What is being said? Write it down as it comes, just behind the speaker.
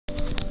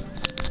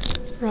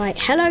Right,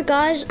 hello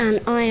guys, and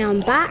I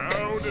am back.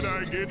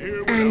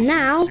 And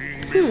now,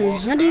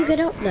 how do you get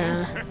up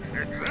there?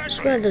 I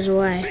swear there's a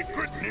way.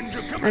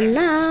 And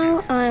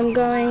now I'm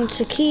going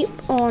to keep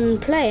on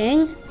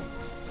playing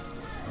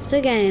the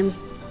game.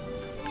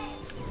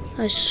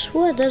 I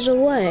swear there's a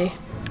way.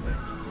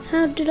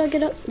 How did I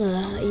get up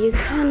there? You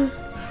can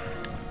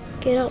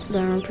get up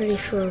there, I'm pretty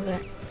sure of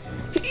it.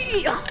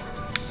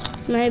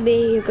 Maybe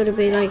you're gonna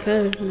be like,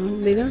 oh,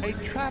 bigger. A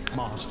trap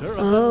master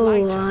Oh,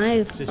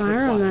 I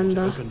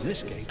remember.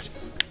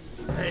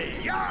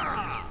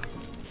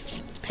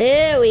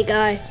 Here we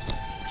go.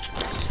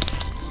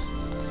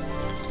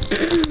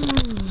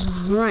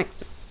 Right.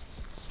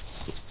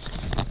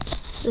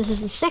 This is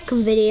the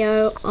second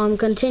video. I'm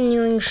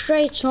continuing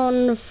straight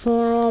on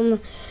from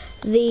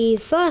the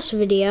first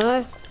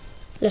video.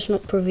 Let's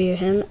not preview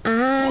him.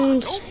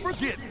 And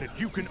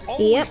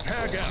yep.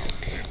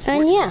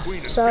 And yeah,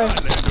 so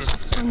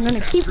I'm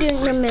gonna keep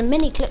doing them in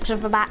mini clips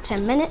of about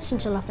 10 minutes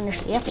until I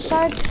finish the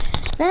episode.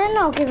 Then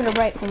I'll give it a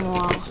break for a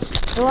while.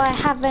 Do I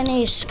have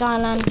any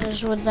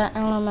Skylanders with the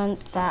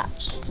element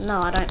that?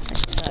 No, I don't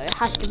think so. It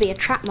has to be a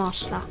trap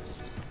master.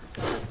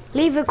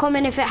 Leave a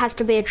comment if it has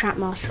to be a trap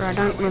master. I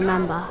don't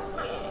remember.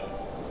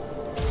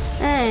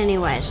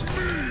 Anyways,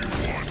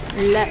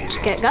 let's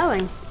get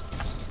going.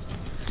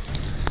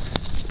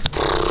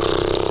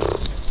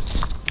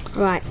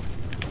 Right.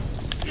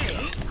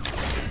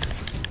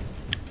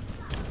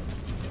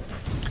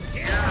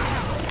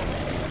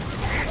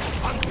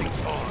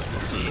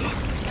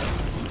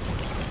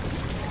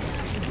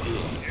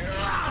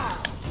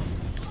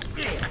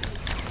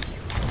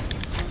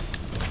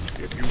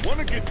 If you want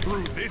to get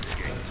through this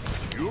gate,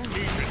 you'll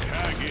need to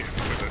tag in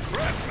with the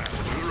trap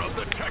master of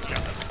the tech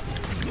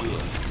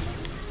element.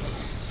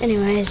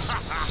 Anyways,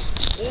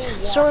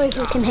 sorry if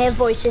you can hear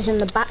voices in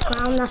the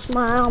background. That's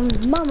my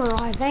mum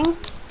arriving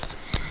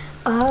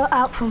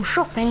out from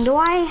shopping. Do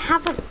I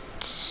have a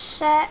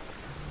set?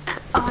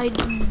 I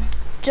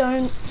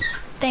don't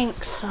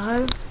think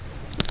so.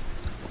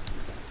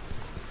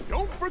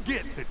 Don't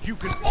forget that you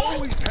can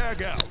always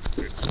tag out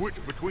and switch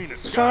between a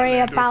Sorry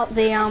about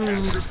the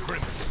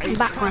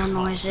background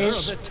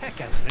noises.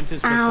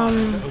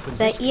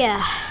 But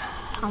yeah,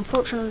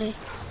 unfortunately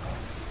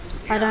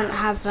I don't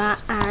have that,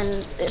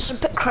 and it's a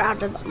bit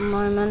crowded at the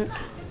moment.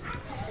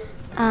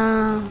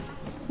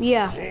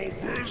 Yeah,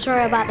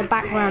 sorry about the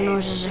background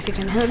noises if you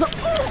can hear them.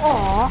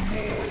 Oh,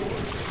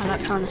 I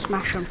like trying to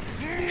smash them.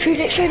 Shoot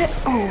it, shoot it.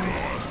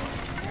 Oh.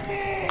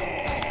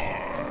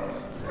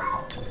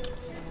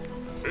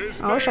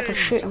 I wish I could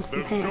shoot him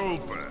from here.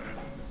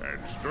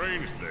 And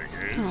strange thing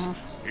is,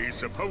 he's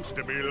supposed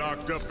to be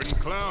locked up in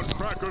Cloud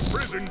Cracker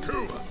Prison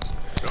too.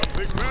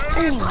 Something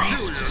very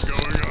peculiar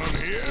going on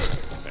here,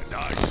 and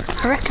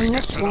I reckon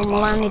this one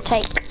will only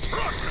take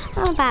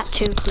about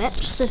 2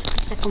 clips. This is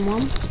the second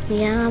one.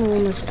 Yeah, I'm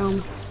almost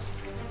done.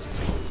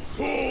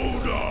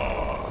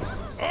 Soda!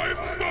 I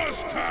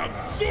must have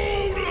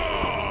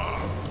soda!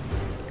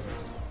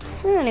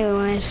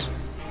 Anyways.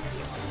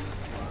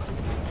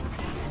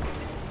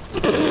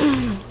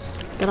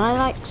 Did I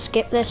like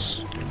skip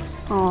this?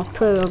 Oh,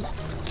 poo.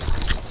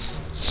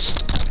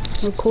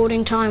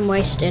 Recording time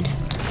wasted.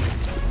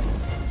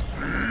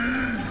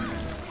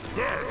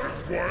 That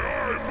is why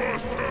I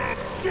must have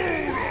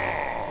soda!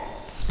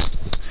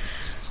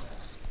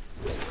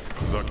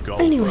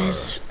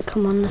 Anyways,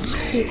 come on, let's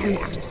defeat him.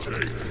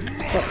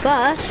 But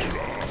first,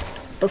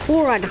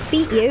 before I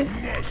defeat you,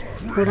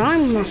 what I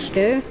must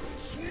do,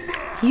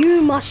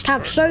 you must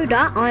have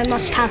soda, I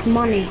must have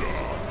money.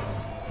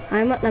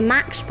 I'm at the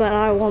max, but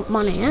I want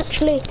money.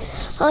 Actually,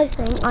 I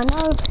think I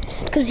know,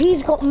 because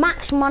he's got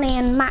max money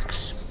and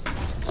max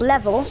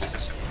level,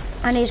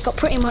 and he's got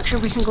pretty much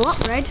every single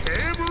upgrade.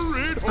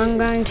 I'm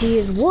going to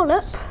use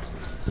Wallop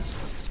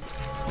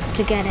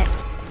to get it.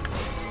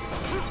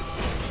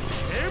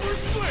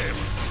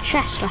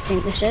 Chest, I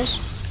think this is.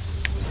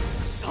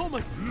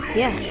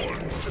 Yeah.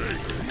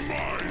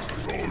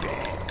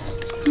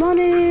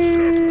 Money!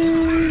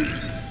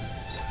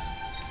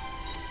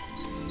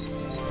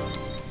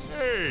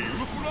 Hey,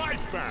 look what I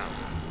found!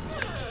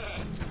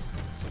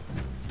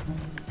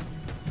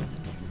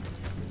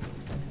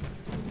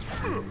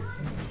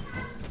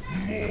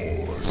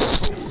 More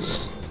soda!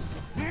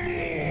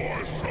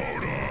 More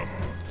soda!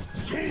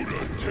 Soda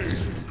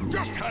taste!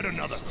 Just had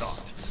another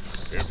thought.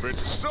 If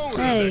it's soda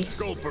that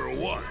Gulper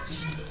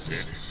wants,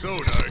 it's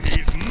soda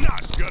he's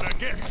not gonna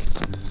get.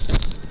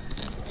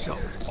 So,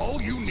 all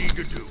you need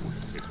to do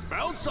is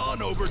bounce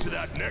on over to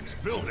that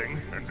next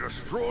building and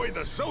destroy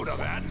the soda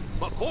vat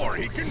before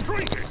he can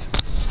drink it.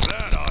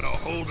 That ought to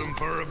hold him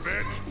for a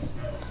bit.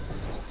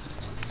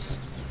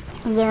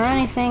 Is there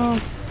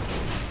anything?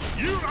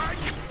 Here I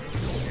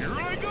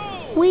go!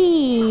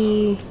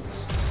 Whee!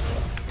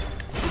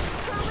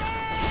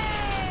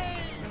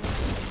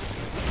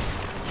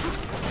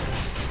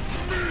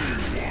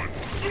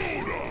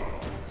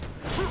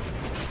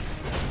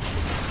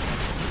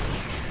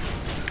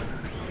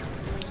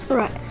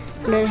 Right,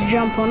 let's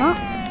jump on up.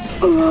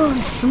 Oh,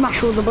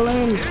 smash all the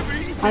balloons.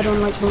 I don't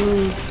like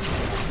balloons.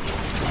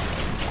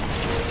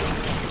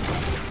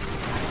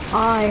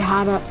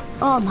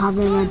 I'm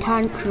having a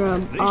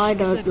tantrum. I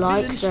don't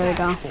like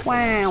soda.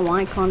 Wow,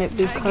 why can't it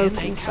be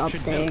Coke or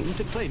something?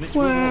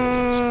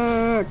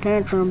 Wow,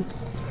 tantrum.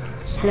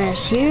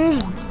 Let's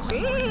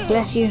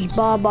use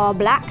Baba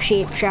Black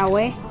Sheep, shall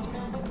we?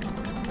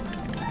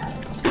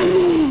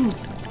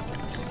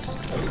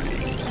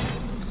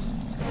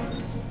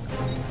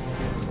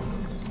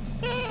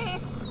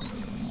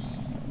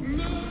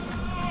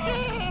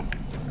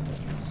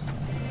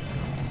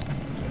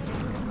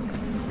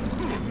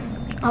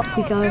 Up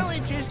we go.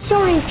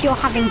 Sorry if you're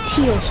having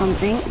tea or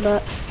something,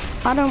 but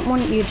I don't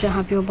want you to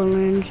have your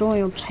balloons or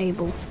your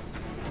table.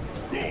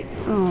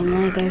 Oh, and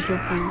there goes your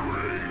thing.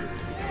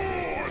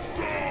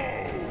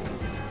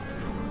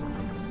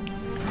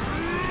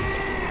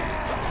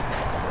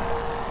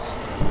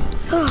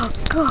 Oh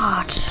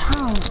God!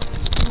 Oh.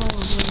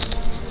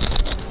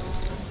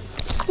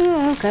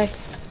 Yeah, okay.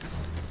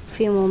 A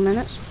few more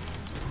minutes.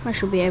 I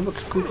should be able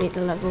to complete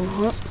the level.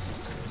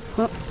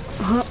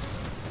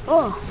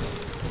 Oh.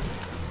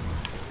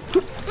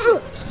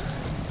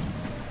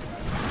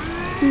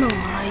 No,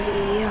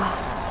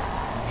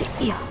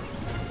 yeah.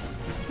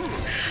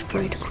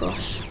 Straight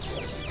across.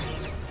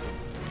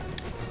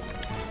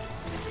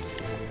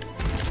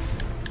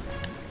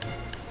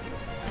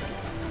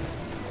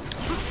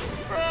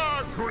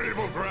 Ah,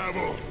 Gravel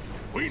Gravel!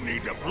 We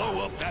need to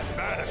blow up that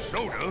vat of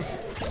soda.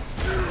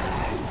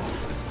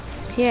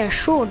 Yeah,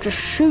 sure. Just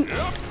shoot the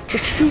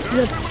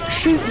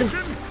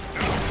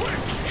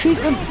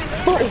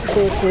bottle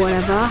cork or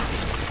whatever.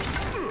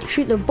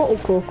 Shoot the bottle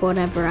cork or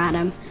whatever at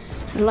him.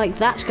 Like,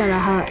 that's gonna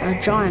hurt a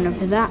giant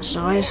of that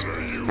size.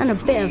 And a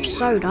bit of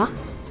soda.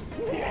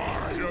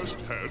 I just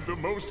had the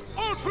most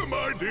awesome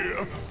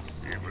idea.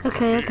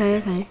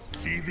 Okay.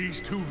 See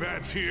these two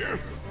vats here?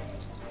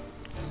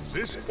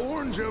 This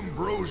orange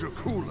ambrosia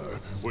cooler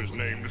was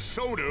named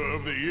Soda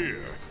of the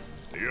Year.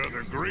 The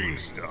other green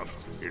stuff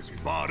is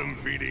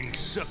bottom-feeding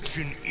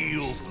suction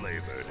eel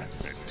flavored.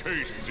 It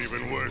tastes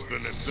even worse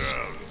than it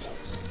sounds.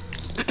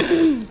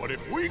 But if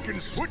we can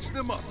switch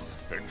them up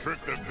and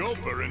trick the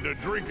gulper into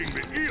drinking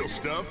the eel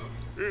stuff,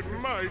 it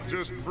might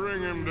just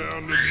bring him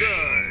down to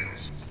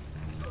size.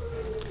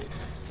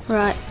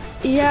 Right.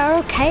 Yeah,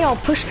 okay, I'll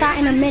push that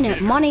in a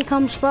minute. Money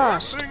comes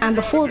first. And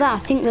before that, I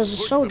think there's a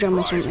soul gem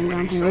or something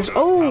down here.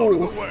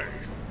 Oh!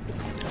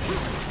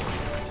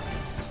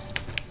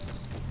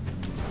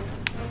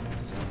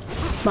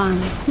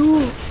 Bang.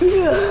 Ooh,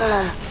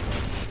 yeah.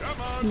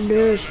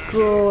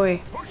 Destroy.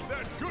 Push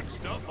that good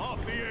stuff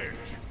off the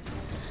edge.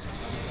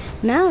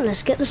 Now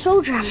let's get the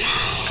soul gem.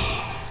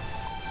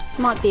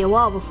 Might be a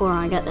while before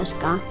I get this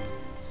guy.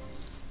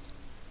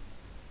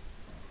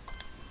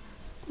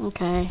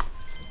 Okay.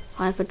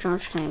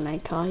 Hypercharged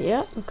haymaker.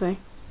 Yeah, okay.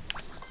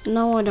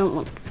 No, I don't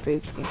want to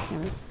prove to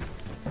him.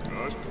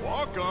 Just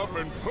walk up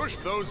and push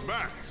those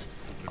vats.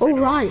 All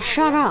right,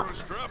 shut up. A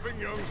strapping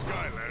young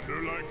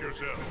Skylander like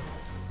yourself.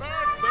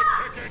 That's the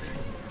ticket.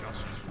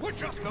 Just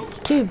switch up those.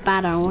 Too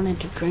bad I wanted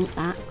to drink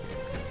that.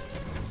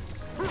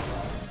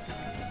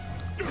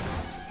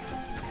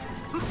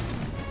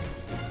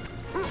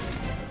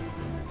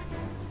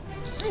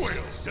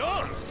 Well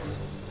done.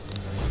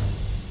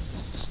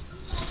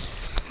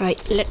 Right,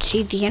 let's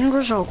see the end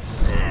result.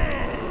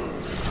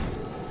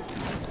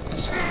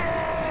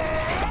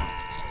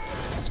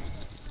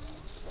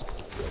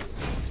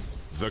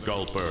 The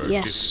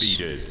Gulper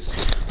defeated.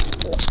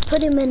 Let's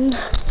put him in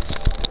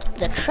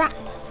the trap.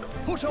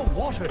 Put a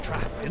water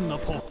trap in the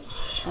pot.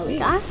 There we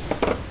go.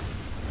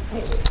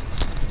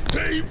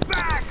 Stay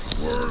back,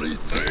 swirly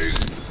thing!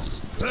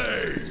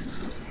 Hey,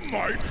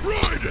 my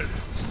trident!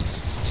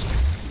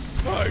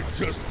 I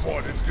just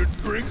wanted to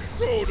drink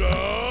soda!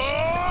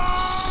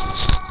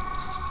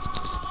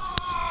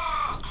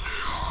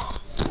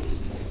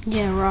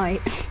 Yeah,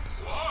 right.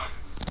 What?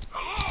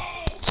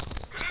 Hello?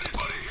 Can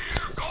anybody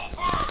hear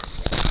Gulper?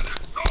 And if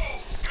so,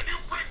 can you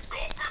bring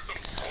Gulper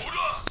some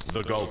soda?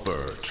 The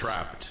Gulper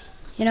trapped.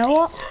 You know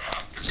what?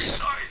 Have to be nice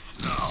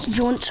now. Do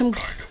you want some...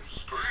 Kind of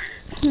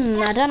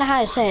scream. I don't know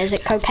how to say it. Is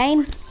it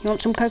cocaine? You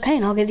want some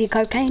cocaine? I'll give you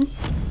cocaine.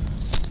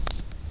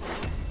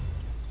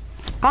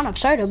 Can't have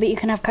soda, but you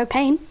can have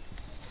cocaine.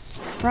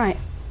 Right.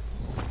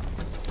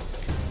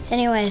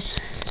 Anyways.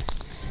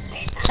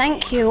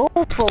 Thank you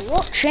all for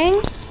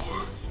watching.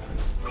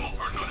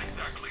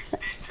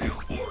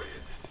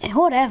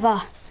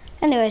 Whatever.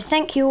 Anyways,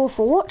 thank you all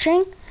for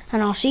watching,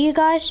 and I'll see you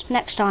guys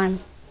next time.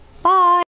 Bye!